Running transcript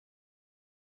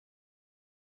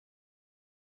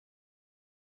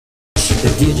The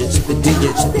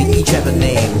digits, they each have a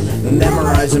name.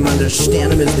 Memorize them,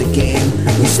 understand them is the game.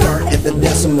 We start at the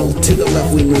decimal, to the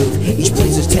left we move. Each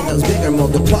place is 10 times bigger,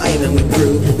 multiply them and we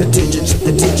prove. The digits,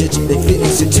 they fit in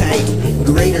so tight.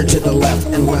 Greater to the left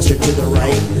and lesser to the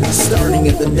right. Starting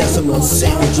at the decimal,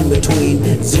 sandwich in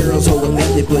between. Zeros hold them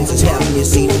empty places, haven't you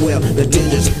seen? Well, the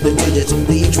digits,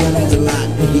 they each one means a lot.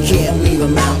 You can't leave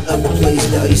them out of the place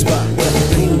value spot.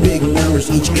 Well, big numbers,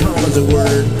 each comma's a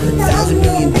word. 1,000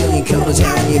 million billion commas,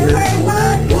 haven't you heard?